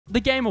The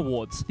Game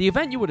Awards. The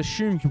event you would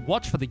assume you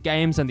watch for the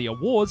games and the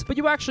awards, but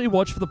you actually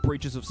watch for the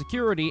breaches of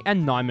security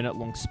and 9-minute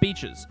long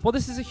speeches. While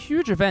this is a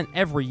huge event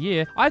every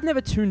year, I've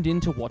never tuned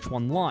in to watch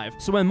one live,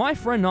 so when my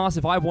friend asked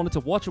if I wanted to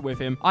watch it with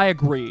him, I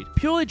agreed,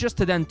 purely just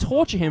to then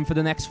torture him for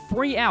the next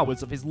 3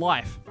 hours of his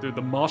life. Dude,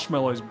 the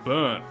marshmallows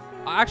burnt.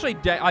 I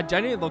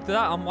genuinely looked at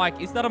that, I'm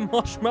like, is that a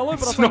marshmallow?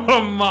 It's not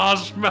a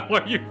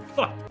marshmallow, you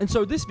fuck. And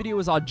so this video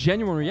is our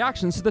genuine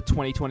reactions to the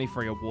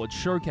 2023 Awards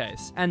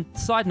Showcase. And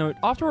side note,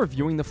 after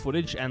reviewing the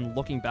footage and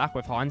looking back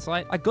with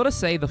hindsight, I gotta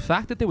say the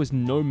fact that there was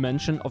no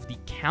mention of the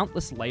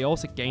countless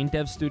layoffs at game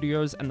dev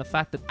studios and the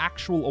fact that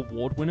actual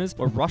award winners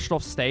were rushed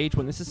off stage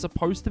when this is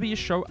supposed to be a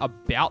show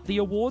about the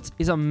awards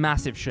is a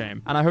massive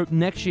shame. And I hope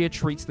next year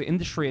treats the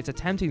industry it's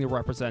attempting to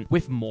represent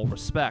with more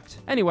respect.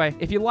 Anyway,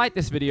 if you like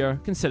this video,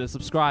 consider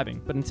subscribing.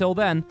 But until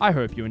then, I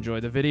hope you enjoy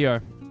the video.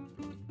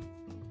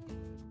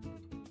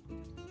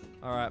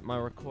 Alright, my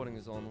recording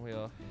is on.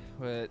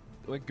 We're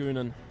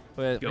gooning.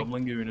 We're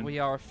gooning. We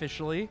are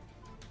officially,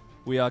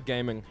 we are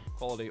gaming.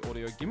 Quality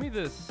audio. Give me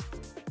this.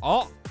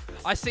 Oh,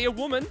 I see a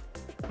woman.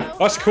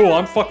 That's cool.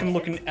 I'm fucking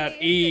looking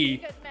at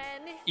E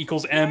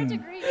equals M.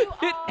 Hit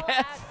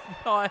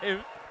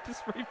F5.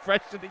 Just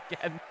refresh it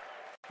again.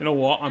 You know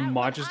what? I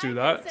might just do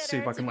that. See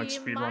if I can like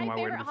speedrun my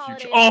way to the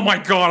future. Oh my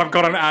god, I've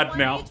got an ad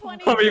now. I'm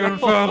even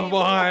further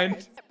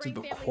behind. Dude,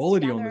 the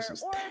quality on this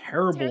is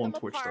terrible on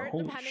Twitch though.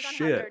 Holy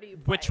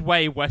shit. Which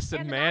way,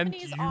 Western man? Do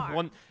you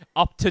want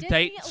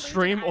up-to-date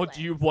stream or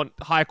do you want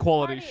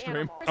high-quality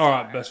stream?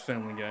 Alright, best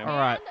family game.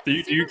 Alright. Do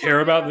you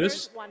care about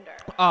this?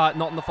 Not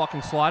in the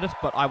fucking slightest,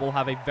 but I will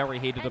have a very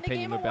heated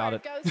opinion about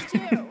it.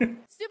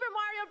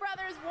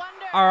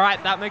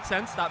 Alright, that makes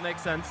sense. That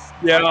makes sense.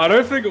 Yeah, I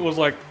don't think it was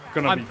like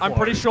gonna be I'm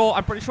pretty sure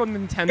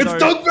Nintendo. It's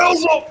Doug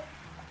Belzo!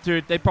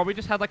 Dude, they probably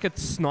just had like a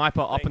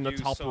sniper up in the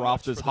top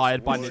rafters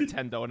hired by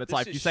Nintendo, and it's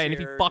like, if you say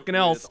anything fucking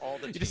else,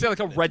 you just see like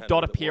a red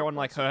dot appear on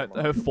like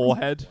her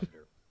forehead.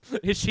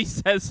 If she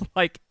says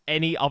like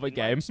any other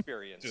game.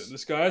 Dude,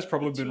 this guy has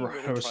probably been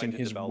rehearsing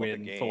his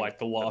win for like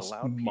the last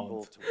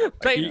month.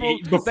 They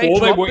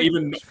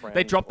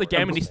dropped the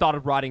game and he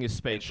started writing his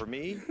speech. For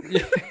me?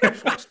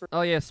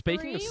 Oh yeah,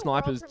 speaking of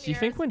snipers, do you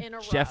think when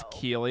Jeff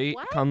Keighley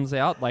comes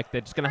out, like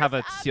they're just gonna have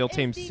a SEAL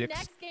Team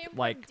 6,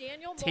 like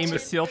team of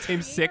SEAL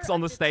Team 6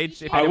 on the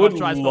stage? If I would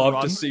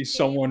love to see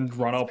someone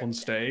run up on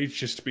stage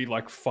just to be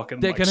like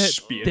fucking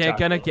spear they're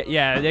gonna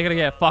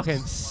get fucking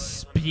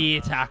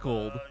spear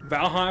tackled.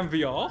 Valheim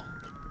VR?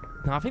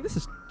 No, I think this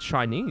is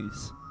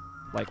Chinese.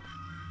 Like,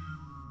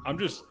 I'm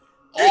just.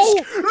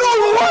 Oh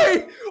no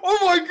way! Oh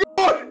my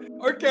god!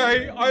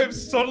 Okay, I am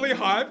suddenly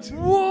hyped.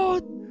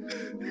 What?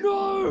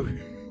 No!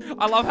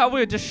 I love how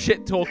we were just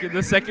shit talking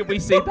the second we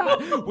see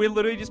that. We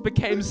literally just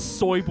became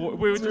soy boy.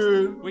 We were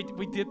just we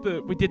did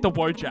the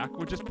Wojak.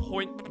 We just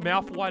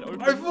mouth wide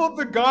open. I thought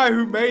the guy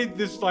who made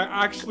this like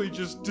actually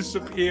just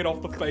disappeared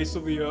off the face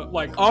of the earth.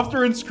 Like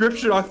after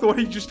Inscription, I thought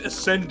he just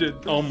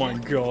ascended. Oh my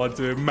god,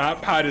 dude!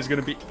 MatPat is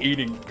gonna be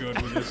eating good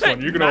with this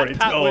one. You can already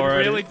tell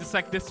already. Really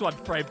dissect this one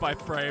frame by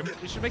frame.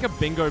 We should make a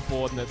bingo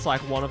board, and it's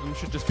like one of them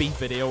should just be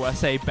video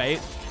essay bait.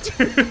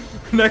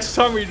 Next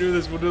time we do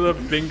this, we'll do the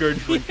bingo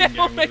drinking game.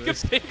 I'll make a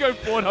bingo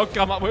board. I'll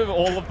come up with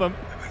all of them.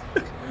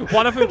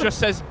 One of them just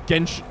says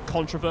Genshin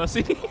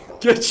controversy. No,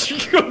 I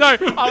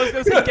was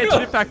gonna say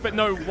Genshin Impact, but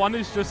no, one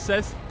is just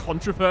says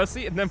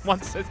controversy, and then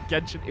one says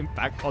Genshin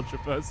Impact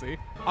controversy.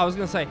 I was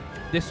gonna say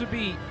this would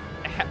be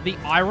the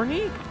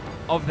irony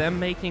of them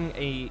making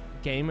a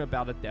game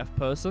about a deaf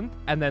person,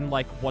 and then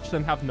like watch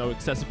them have no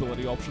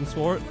accessibility options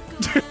for it.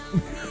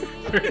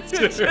 It's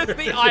just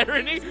the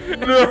irony.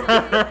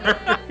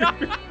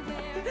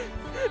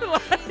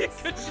 Like,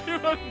 could you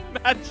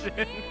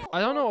imagine? I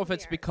don't know if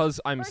it's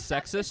because I'm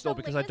sexist or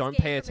because I don't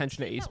pay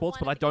attention to esports,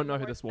 but I don't know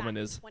who this woman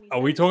is. Are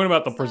we talking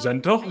about the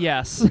presenter?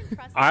 Yes.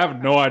 I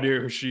have no idea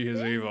who she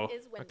is either.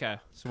 Okay,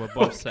 so we're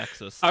both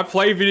sexist. I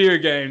play video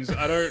games.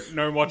 I don't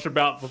know much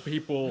about the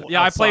people.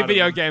 Yeah, I play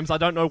video games. I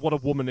don't know what a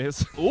woman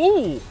is.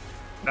 Ooh.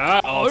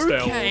 That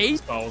okay.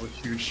 Style was a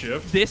huge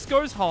shift. This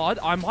goes hard.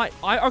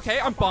 Okay,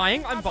 I'm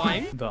buying.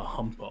 The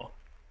humper.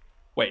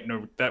 Wait,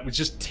 no, that was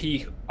just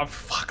T. Oh,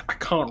 fuck, I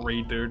can't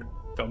read, dude.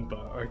 Thumper.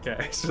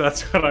 Okay, so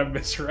that's what I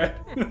misread.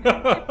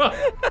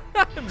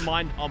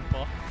 Mind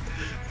humper.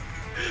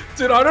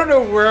 Dude, I don't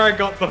know where I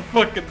got the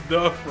fucking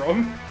 "the"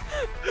 from.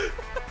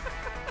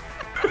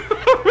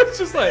 I was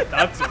just like,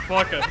 that's a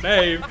fucking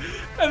name.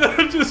 And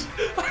then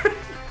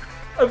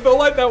I felt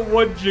like that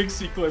one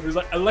Jinxie clip is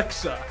like,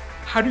 Alexa,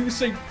 how do you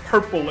say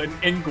purple in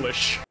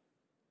English?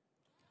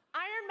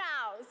 Iron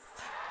Mouse.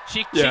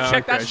 She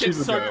checked that shit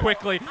so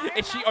quickly.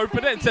 And she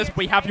opened it and says,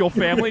 we have your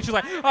family. She's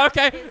like,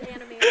 okay.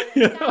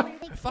 Yeah.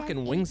 Her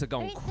fucking wings are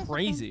going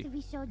crazy.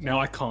 Now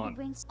I can't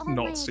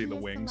not see the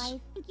wings.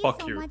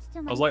 Fuck you.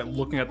 I was like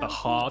looking at the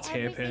heart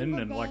hairpin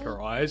and like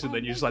her eyes, and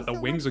then you just like the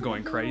wings are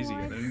going crazy,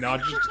 and then now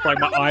just like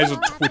my eyes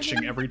are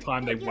twitching every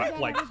time they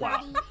like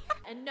flap.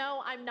 And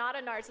no, I'm not a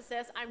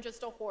narcissist. I'm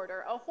just a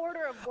hoarder. A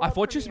hoarder of world I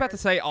thought you was about to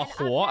say a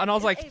whore, and I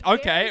was like,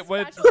 okay,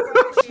 we're...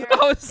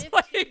 was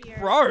like,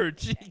 bro,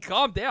 gee,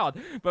 calm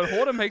down. But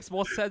Horta makes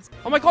more sense.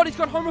 Oh my god, he's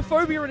got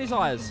homophobia in his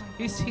eyes.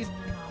 He's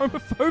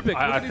homophobic.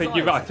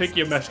 I think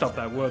you messed up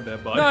that word there,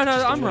 bud. No,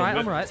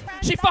 I'm right.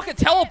 She fucking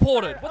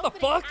teleported. What the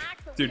fuck?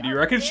 Dude, do you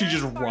reckon she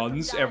just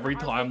runs every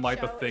time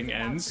like the thing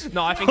ends?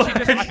 No, I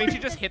think she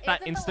just hit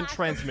that instant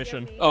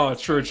transmission. Oh,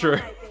 true.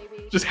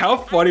 Just how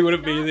funny would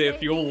it be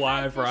if you're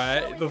live,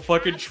 right? The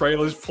fucking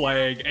trailer's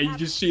playing, and you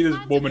just see this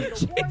woman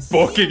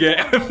booking it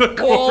in the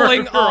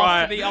corner,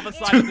 right, to the other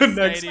side to of the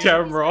next stadium.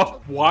 Camera.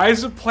 Why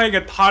is it playing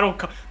a title?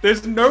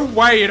 There's no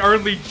way it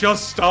only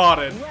just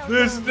started.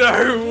 There's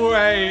no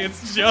way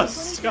it's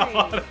just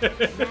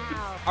started.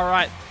 All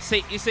right,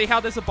 you see how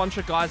there's a bunch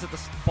of guys at the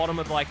bottom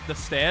of like the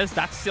stairs?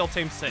 That's still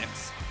Team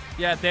 6.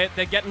 Yeah,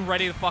 they're getting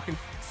ready to fucking.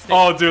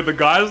 Oh, dude, the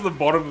guys at the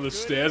bottom of the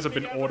stairs have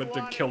been ordered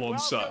to kill on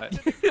sight.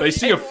 They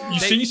see you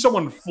see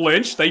someone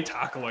flinch, they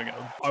tackling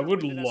him. I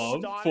would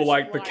love for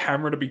like the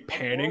camera to be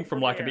panning from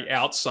like the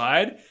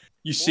outside.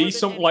 You see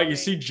you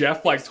see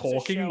Jeff like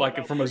talking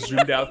like from a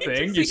zoomed out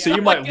thing. You see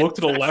him like look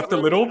to the left a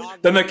little,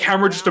 then the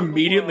camera just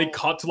immediately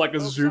cut to like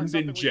a zoomed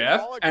in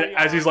Jeff, and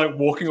as he's like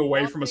walking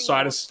away from a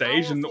side of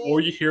stage, and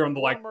all you hear on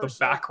the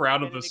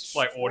background of this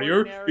like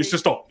audio is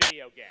just a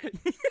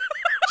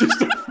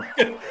just a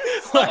freaking,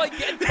 like,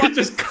 it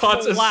just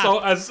cuts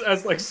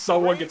as like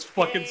someone gets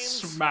fucking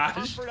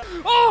smashed.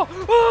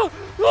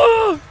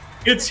 Oh!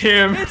 It's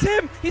him. It's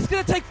him. He's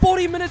gonna take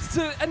 40 minutes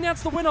to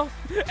announce the winner.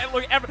 And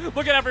look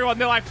at everyone.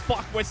 They're like,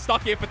 "Fuck, we're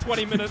stuck here for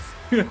 20 minutes."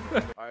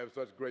 I have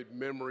such great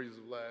memories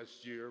of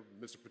last year,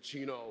 Mr.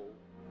 Pacino.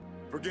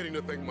 Forgetting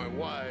to thank my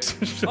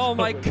wife. Oh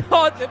my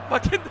god, the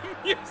fucking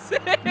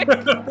music.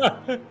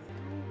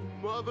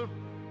 Mother.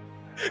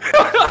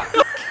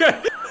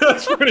 Okay,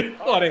 that's pretty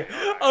funny.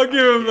 I'll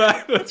give him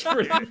that. That's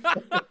pretty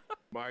funny.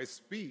 My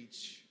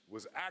speech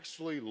was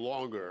actually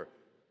longer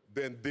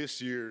than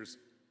this year's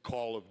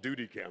Call of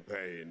Duty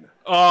campaign.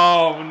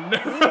 Oh no!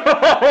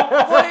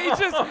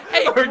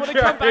 Hey, you want to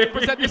come back and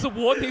present this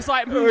award? And he's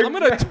like, I'm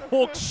gonna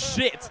talk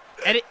shit.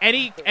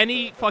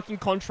 Any fucking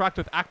contract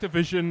with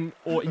Activision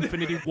or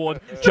Infinity Ward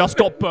just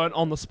got burnt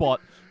on the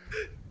spot.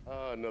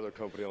 Another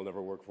company I'll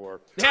never work for.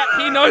 Yeah,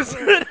 he knows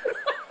it.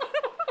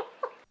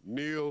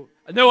 Neil.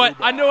 I knew it.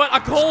 I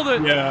called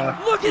it. Yeah.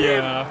 Look at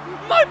him,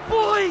 my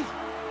boy.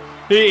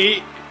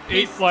 He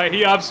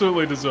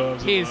absolutely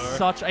deserves it. He is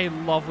such a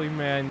lovely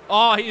man.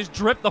 Oh, he just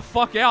dripped the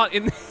fuck out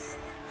in.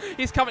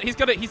 He's coming. He's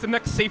the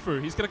next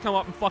Sifu. He's gonna come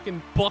up and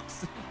fucking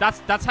box.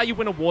 That's how you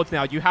win awards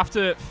now. You have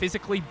to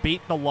physically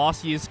beat the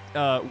last year's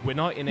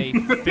winner in a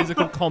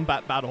physical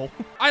combat battle.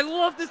 I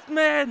love this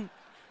man.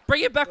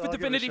 Bring it back for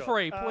Divinity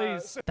 3,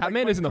 please. That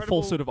man is in a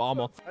full suit of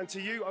armor. And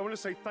to you, I want to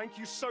say thank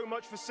you so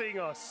much for seeing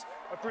us.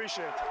 I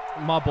appreciate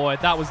it. My boy,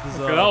 that was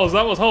deserved. Okay,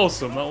 that was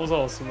wholesome. That was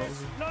awesome.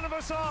 None of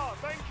us are.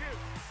 Thank you.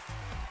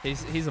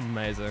 He's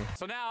amazing.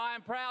 So now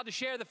I'm proud to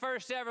share the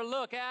first ever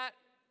look at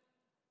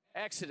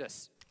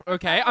Exodus.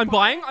 Okay, I'm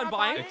buying.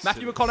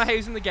 Matthew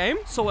McConaughey's in the game.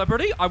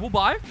 Celebrity, I will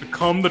buy.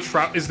 Become the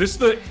trap. Is this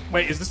the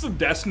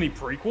Destiny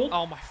prequel?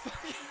 Oh my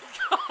fucking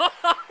god.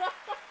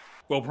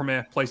 World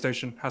premiere,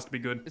 PlayStation, has to be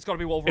good. It's gotta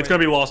be Wolverine. It's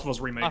gonna be Last of Us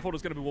remake. I thought it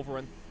was gonna be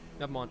Wolverine.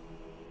 Never mind.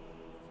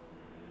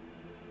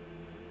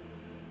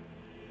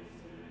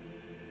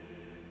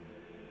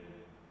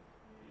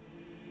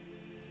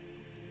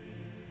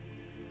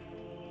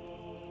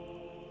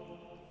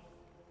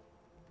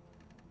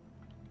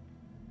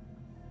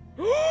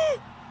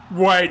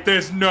 Wait,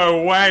 there's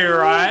no way,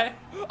 right?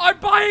 I'm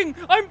buying!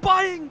 I am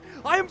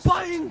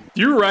buying!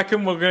 Do you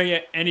reckon we're gonna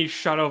get any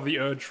shot of the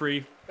Erd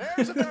Tree?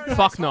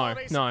 Fuck no,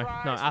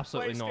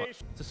 absolutely not.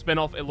 It's a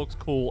spin-off, it looks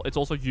cool. It's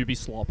also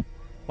Ubislop.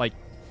 Like,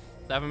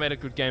 they haven't made a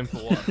good game for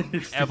what?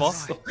 Ever?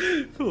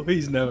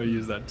 He's never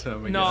used that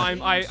term again. No,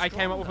 I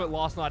came up with it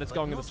last night. It's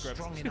going in the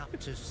script.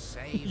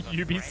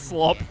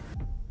 Ubislop.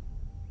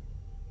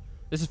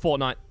 This is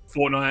Fortnite.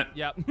 Fortnite.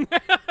 Yep.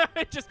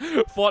 Just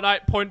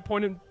Fortnite, point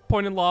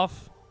and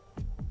laugh.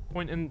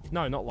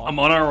 No, not laugh. I'm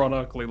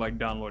unironically like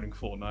downloading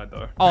Fortnite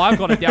though. Oh, I've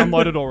got it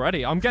downloaded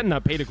already. I'm getting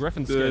that Peter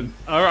Griffin skin. Dude,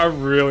 I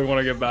really want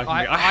to get back.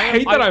 I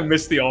hate that I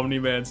missed the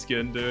Omni-Man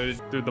skin, dude.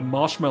 Dude, the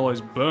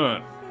marshmallow's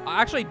burnt.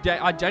 I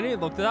genuinely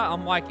looked at that.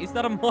 I'm like, is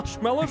that a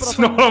marshmallow? It's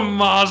not a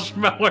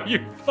marshmallow,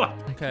 you fuck.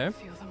 Okay.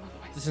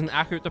 This is an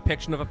accurate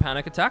depiction of a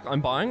panic attack. I'm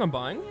buying.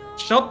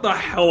 Shut the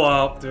hell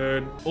up,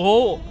 dude.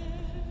 Oh,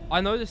 I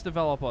know this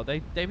developer.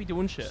 They be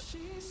doing shit.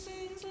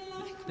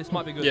 This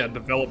might be good. Yeah,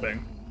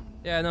 developing.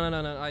 Yeah,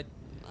 no.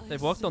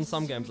 They've worked on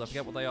some games. I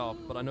forget what they are,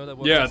 but I know they've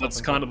worked on something. Yeah,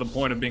 that's kind of the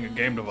point of being a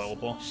game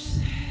developer.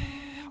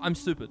 I'm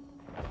stupid.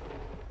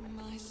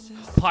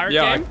 Pirate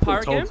game?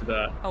 Pirate game?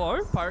 That.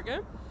 Hello? Pirate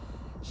game?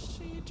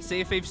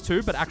 Sea of Thieves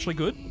 2, but actually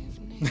good.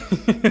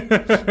 Okay,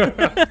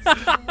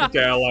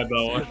 I like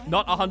that one.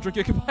 Not 100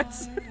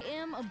 gigabytes. I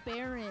am a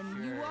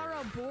baron. You are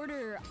a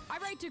border. I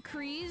write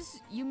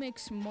decrees. You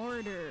mix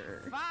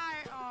mortar.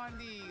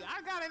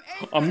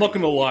 I'm not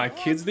gonna lie,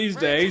 kids these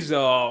days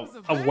are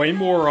way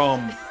more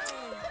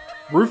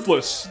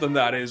ruthless than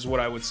that is what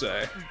I would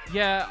say.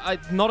 Yeah,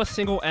 not a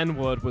single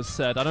N-word was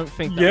said. I don't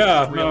think that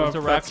yeah, was a real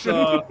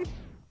interaction.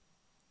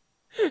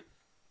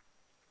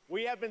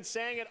 We have been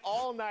saying it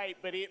all night,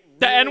 but it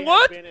The really N-word?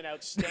 has been an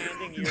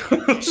outstanding year.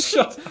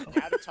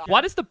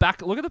 Why does the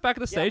back? Look at the back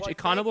of the stage. It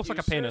kind of looks like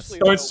a penis.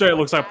 Don't say it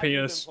looks like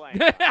penis.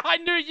 I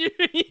knew you.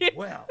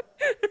 Well,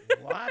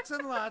 lots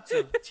and lots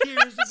of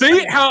tears.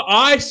 See how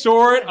I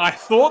saw it? I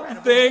thought the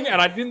thing and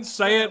I didn't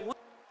say it.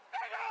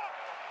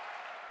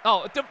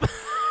 Oh,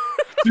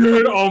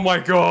 Dude, oh my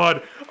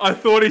god. I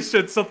thought he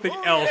said something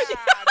else.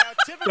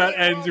 That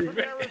ends with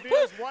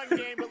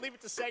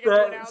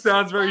that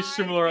sounds very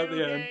similar at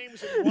the end.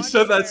 You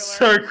said that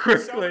so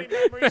quickly.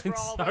 and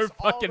so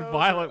fucking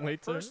violently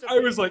too. I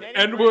was like,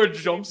 N-word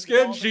jump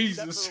scare?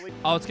 Jesus.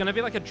 Oh, it's gonna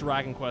be like a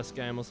Dragon Quest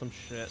game or some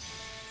shit.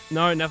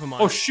 No, never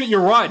mind. Oh shit,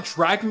 you're right.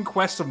 Dragon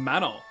Quest of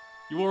Mana.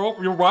 You're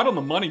right on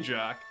the money,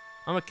 Jack.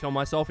 I'm gonna kill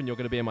myself and you're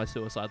gonna be in my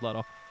suicide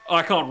letter. Oh,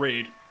 I can't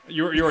read.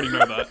 You already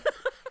know that.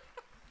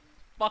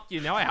 Fuck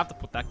you, now I have to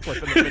put that clip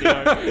in the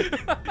video.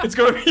 It's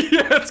gotta be,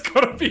 yeah, it's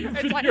gotta be a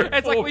video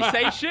It's like we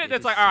say shit, and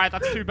it's like, alright,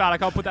 that's too bad, I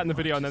can't put that in the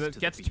video, and then it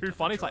gets too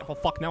funny, it's like, well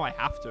fuck, now I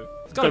have to.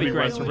 It's gotta be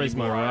Gran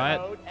Turismo, right?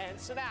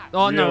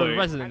 Oh no, Really?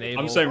 Resident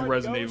Evil. I'm saying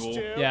Resident Evil.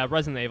 Yeah,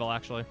 Resident Evil,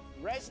 actually.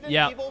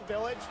 Yeah.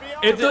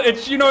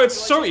 It's you know, it's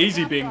so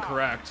easy being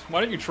correct.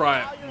 Why don't you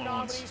try it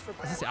once? Is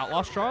this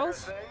Outlast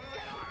Trials?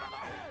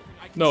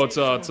 No, it's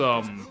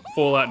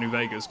Fallout New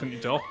Vegas, couldn't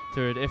you tell?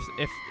 Dude,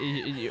 if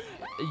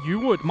you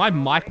would, my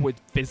mic would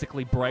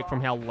physically break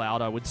from how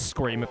loud I would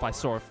scream if I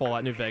saw a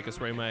Fallout New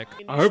Vegas remake.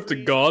 I hope to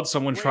God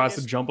someone tries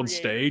to jump on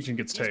stage and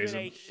gets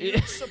tasered.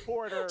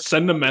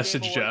 Send a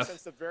message,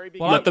 Jeff.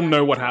 Let them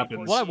know what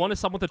happens. What I want is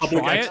someone to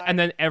try it, and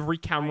then every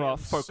camera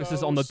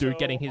focuses on the dude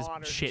getting his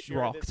shit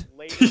rocked.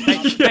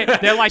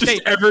 They're like,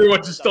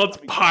 everyone just starts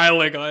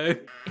piling on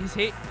it. Is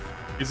he?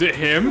 Is it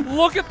him?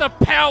 Look at the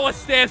power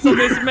stance on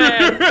this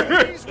man. Look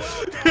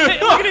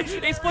at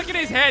it. He's flicking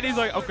his head. He's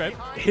like, okay.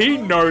 He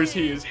knows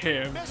he is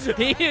him.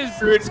 He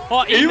is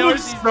hot. He knows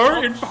looks he's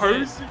so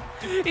imposing.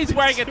 He's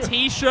wearing a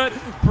t-shirt,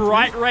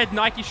 bright red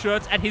Nike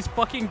shirts, and his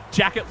fucking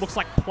jacket looks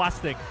like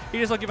plastic. He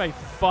doesn't give a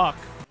fuck.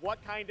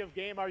 What kind of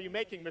game are you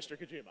making, Mr.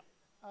 Kojima?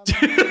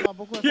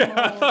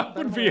 Yeah, that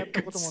would be a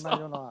good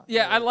song.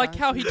 Yeah, I like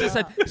how he just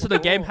said, so the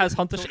game has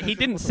Hunter He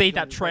didn't see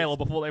that trailer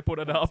before they put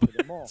it up.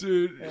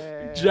 Dude,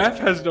 Jeff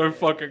has no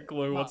fucking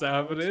clue what's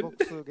happening.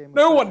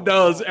 No one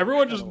does.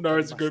 Everyone just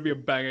knows it's going to be a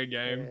banger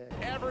game.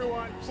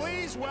 Everyone,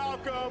 please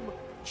welcome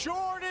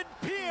Jordan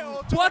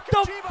Peele to What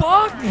the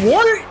fuck?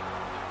 What?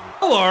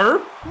 Hello?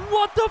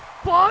 What the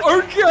fuck?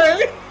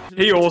 Okay.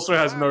 He also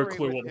has no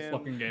clue what the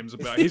fucking game's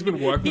about. He's been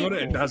working on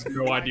it and has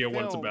no idea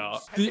what it's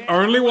about. The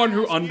only one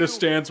who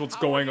understands what's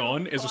going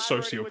on is a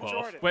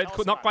sociopath.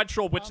 We're not quite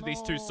sure which of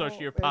these two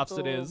sociopaths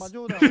it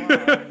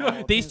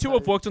is. These two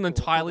have worked on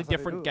entirely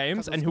different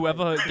games, and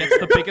whoever gets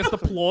the biggest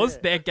applause,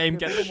 their game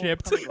gets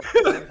shipped.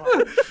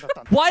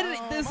 Why did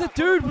there's a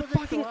dude with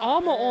fucking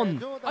armor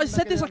on? I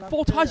said this like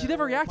 4 times, you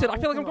never reacted. I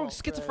feel like I'm going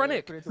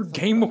schizophrenic.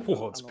 Game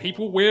Awards.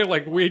 People wear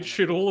like weird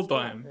shit all the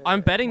time.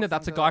 I'm betting that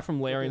that's a guy from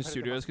Larian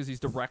Studios because he's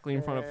directly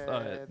in front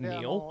of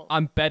Neil.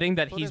 I'm betting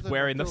that he's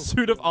wearing the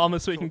suit of armor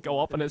so he can go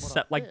up and it's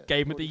set like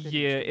Game of the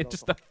Year. It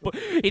just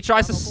he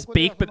tries to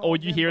speak, but all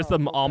you hear is the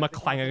armor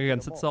clanging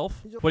against itself.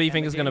 What do you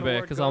think is gonna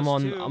be? Because I'm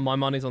on my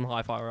money's on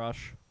Hi-Fi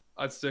Rush.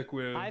 I'd stick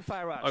with.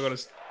 Hi-Fi Rush. I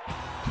gotta.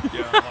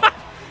 Yeah.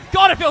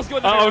 God, it feels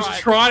good. I was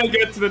trying to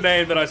get to the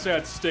name that I said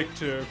I'd stick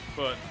to,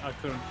 but I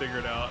couldn't figure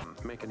it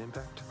out. Make an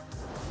impact.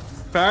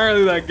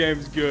 Apparently that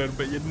game's good,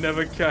 but you'd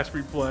never catch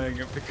me playing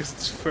it because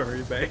it's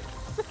furry bait.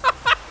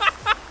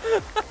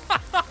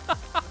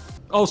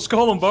 Oh,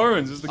 Skull and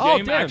Bones. Is the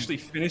game actually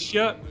finished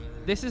yet?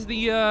 This is the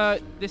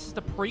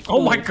prequel.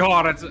 Oh my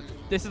god!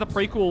 This is the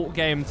prequel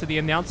game to the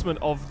announcement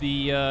of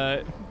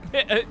the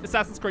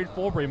Assassin's Creed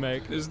 4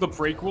 remake. This is the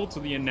prequel to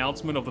the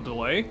announcement of the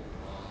delay.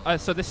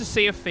 So this is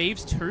Sea of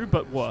Thieves 2,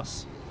 but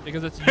worse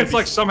because it's. It's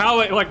like somehow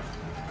like.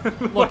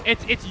 Look,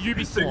 it's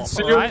Ubisoft,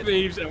 Sea of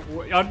Thieves.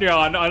 Yeah,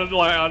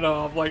 I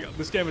know. I'm like,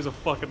 this game is a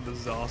fucking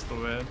disaster,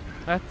 man.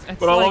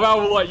 But I love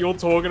how like you're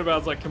talking about.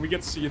 It's like, can we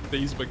get Sea of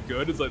Thieves but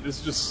good? It's like this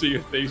is just Sea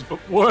of Thieves but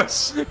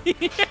worse.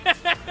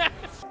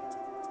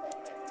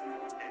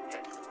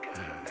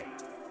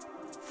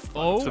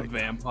 Oh, it's a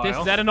vampire.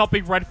 This better not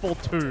be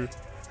Redfall 2.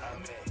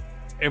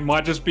 It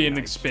might just be an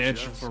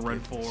expansion for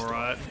Redfall,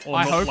 right? Or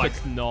I not, hope like...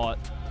 it's not.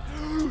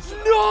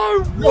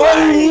 No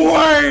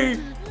way!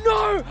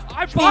 No!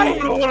 I'm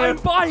buying! I'm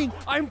buying!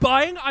 I'm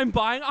buying! I'm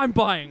buying! I'm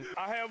buying!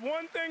 I have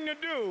one thing to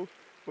do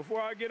before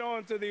I get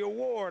on to the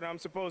award I'm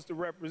supposed to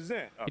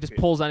represent. He just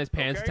pulls down his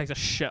pants and takes a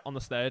shit on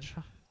the stage.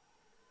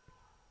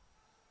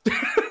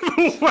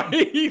 The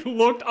way he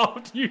looked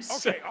after you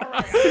said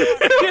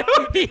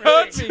He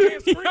heard me!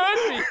 He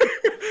heard me!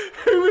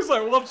 He was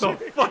like, what the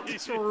fuck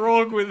is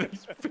wrong with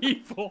these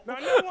people?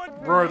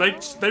 Bro,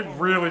 they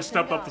really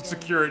stepped up the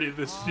security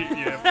this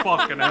year.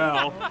 Fucking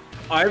hell.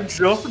 I've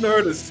just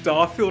noticed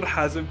Starfield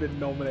hasn't been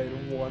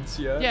nominated once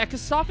yet. Yeah,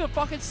 because Starfield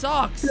fucking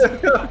sucks.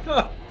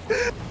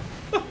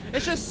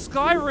 It's just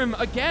Skyrim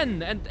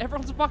again, and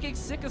everyone's fucking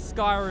sick of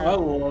Skyrim. I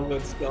love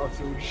that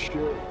Starfield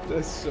shit.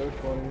 That's so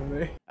funny to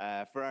me.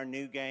 For our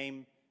new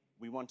game,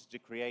 we wanted to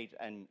create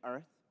an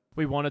Earth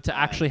We wanted to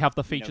actually have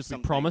the features we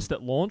promised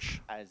at launch.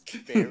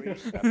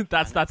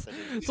 That's so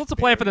let's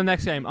play it for the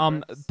next game.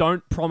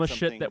 Don't promise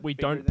shit that we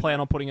don't plan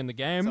on putting in the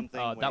game.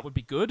 That would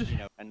be good.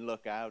 And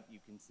look out, you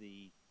can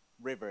see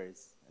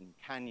rivers and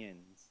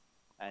canyons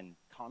and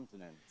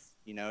continents.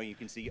 You know, you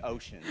can see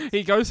oceans.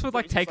 He goes for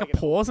like take a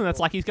pause, and it's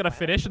like he's gonna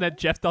finish, and then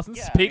Jeff doesn't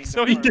speak,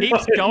 so he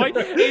keeps going.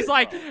 He's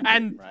like,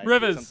 and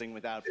rivers,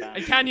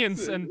 and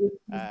canyons, and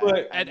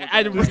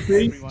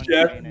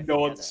Jeff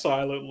nods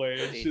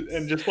silently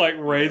and just like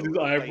raises his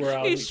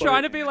eyebrows. He's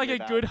trying to be like a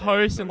good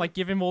host and like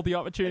give him all the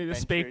opportunity to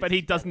speak, but he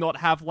does not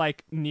have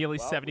like nearly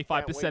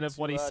 75% of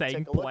what he's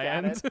saying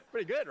planned.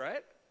 Pretty good,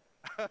 right?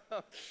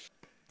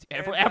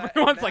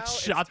 Everyone's like,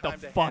 shut the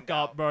fuck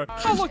up, bro.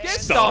 Oh, look,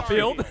 it's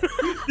Starfield.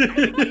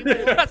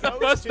 That's the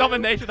first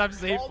nomination I've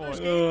seen for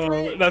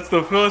it. That's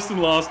the first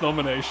and last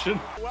nomination.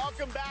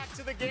 Welcome back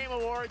to the Game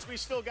Awards. We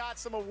still got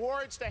some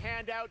awards to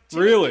hand out.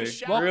 Really?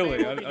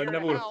 Really? I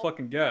never would have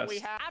fucking guessed.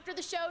 After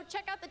the show,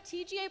 check out the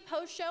TGA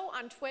post show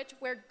on Twitch,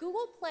 where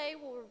Google Play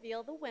will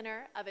reveal the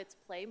winner of its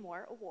Play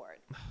More award.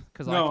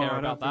 Because I care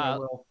about that.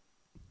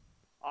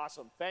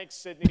 Awesome. Thanks,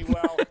 Sydney.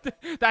 Well,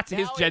 that's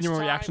his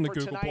genuine reaction to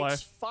Google Play.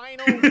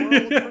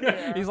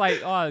 He's like,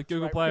 oh,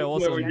 Google Play,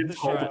 awesome. You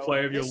told the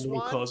play of your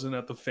little cousin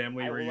at the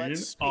family reunion.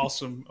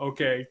 Awesome.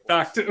 Okay,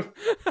 back to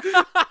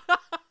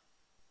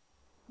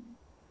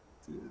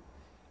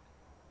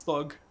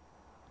Slug.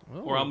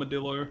 Or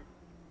Armadillo.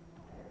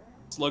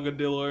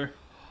 Slugadillo.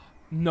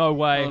 No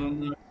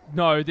way.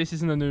 No, this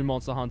isn't a new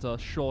Monster Hunter.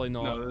 Surely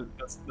not. No,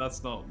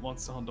 that's not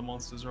Monster Hunter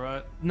monsters,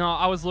 right? No,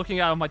 I was looking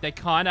at them like they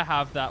kind of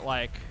have that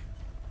like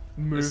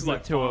movement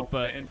like to it,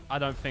 but I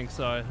don't think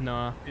so.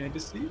 No.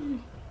 Fantasy?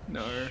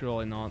 No.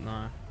 Surely not.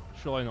 No.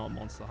 Surely not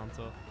Monster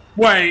Hunter.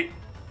 Wait.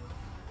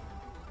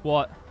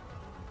 What?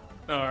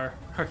 Oh,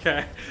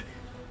 okay.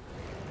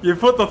 You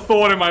put the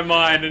thought in my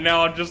mind, and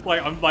now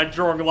I'm like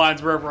drawing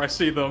lines wherever I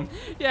see them.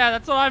 Yeah,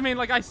 that's what I mean.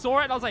 Like I saw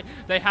it, and I was like,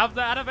 they have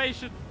the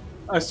animation.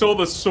 I saw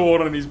the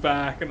sword on his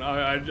back, and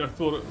I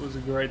thought it was a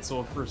great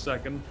sword for a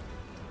second.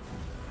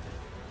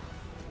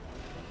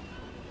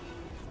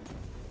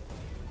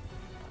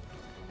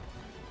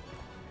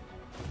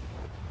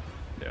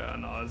 Yeah,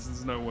 no,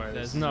 there's no way.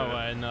 There's no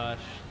way, no.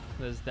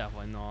 There's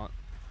definitely not.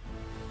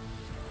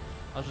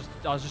 I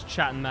was just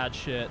chatting mad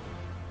shit.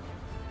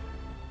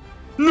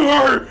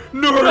 No!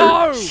 No!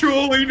 No!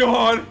 Surely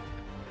not!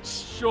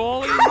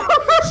 Surely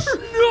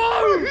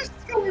no!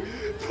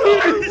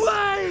 Please! No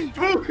way!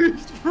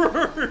 Please,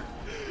 bro!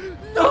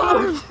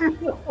 No!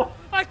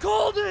 I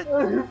called it!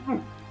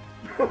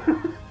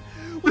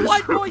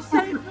 White boy,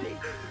 save me!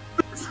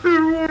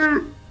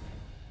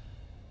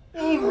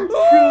 Oh my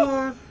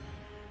god!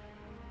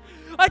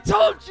 I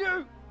told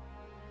you!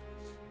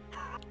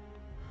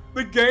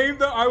 The game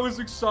that I was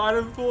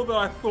excited for, that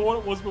I thought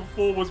it was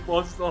before, was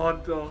Monster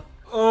Hunter.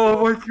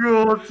 Oh my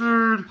god,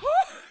 dude!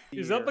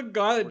 Is that the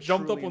guy that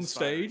jumped up on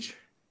stage?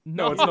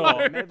 No, it's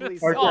not.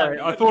 Okay,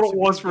 I thought it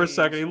was for a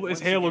second. His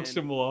hair looks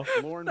similar.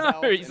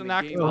 No, he's an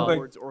actor.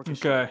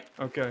 Okay,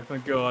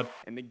 thank god.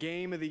 And the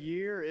game of the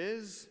year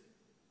is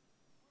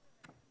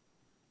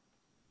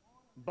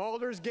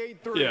Baldur's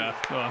Gate 3. Yeah,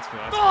 no, that's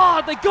fine.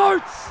 Oh, the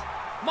goats!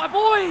 My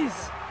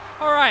boys!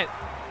 Alright.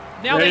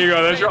 Now there you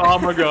go, there's your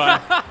armor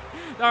guy.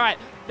 Alright,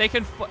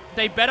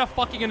 they better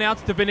fucking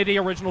announce Divinity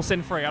Original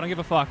Sin 3. I don't give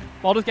a fuck.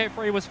 Baldur's Gate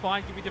 3 was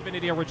fine, give me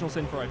Divinity Original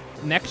Sin 3.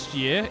 Next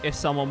year, if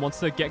someone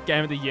wants to get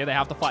Game of the Year, they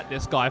have to fight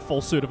this guy,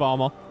 full suit of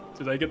armor.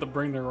 Do they get to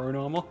bring their own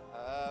armor?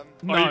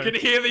 No. Oh, you can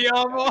hear the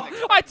armor!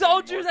 I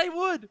told you they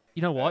would!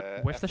 You know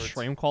what? With the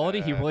stream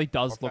quality, he really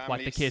does look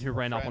like the kid who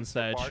ran up on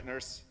stage.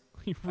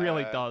 He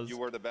really does. You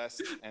were the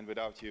best, and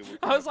without you,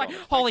 I was like,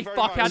 holy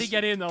fuck, how'd he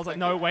get in? I was like,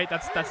 no, wait,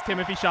 that's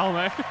Timothée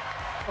Chalamet.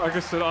 Like I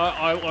said,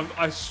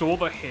 I saw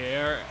the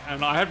hair,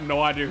 and I had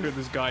no idea who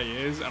this guy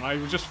is, and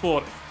I just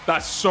thought,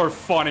 that's so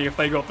funny if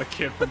they got the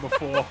kid from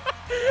before.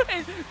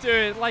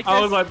 Dude, like... I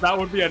was like, that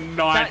would be a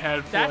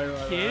nine-head play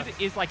That kid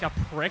is like a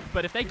prick,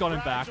 but if they got him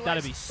back,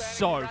 that'd be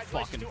so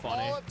fucking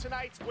funny. All of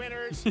tonight's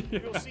winners.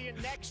 We'll see you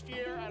next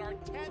year at our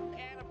 10th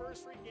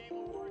anniversary Game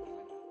Awards.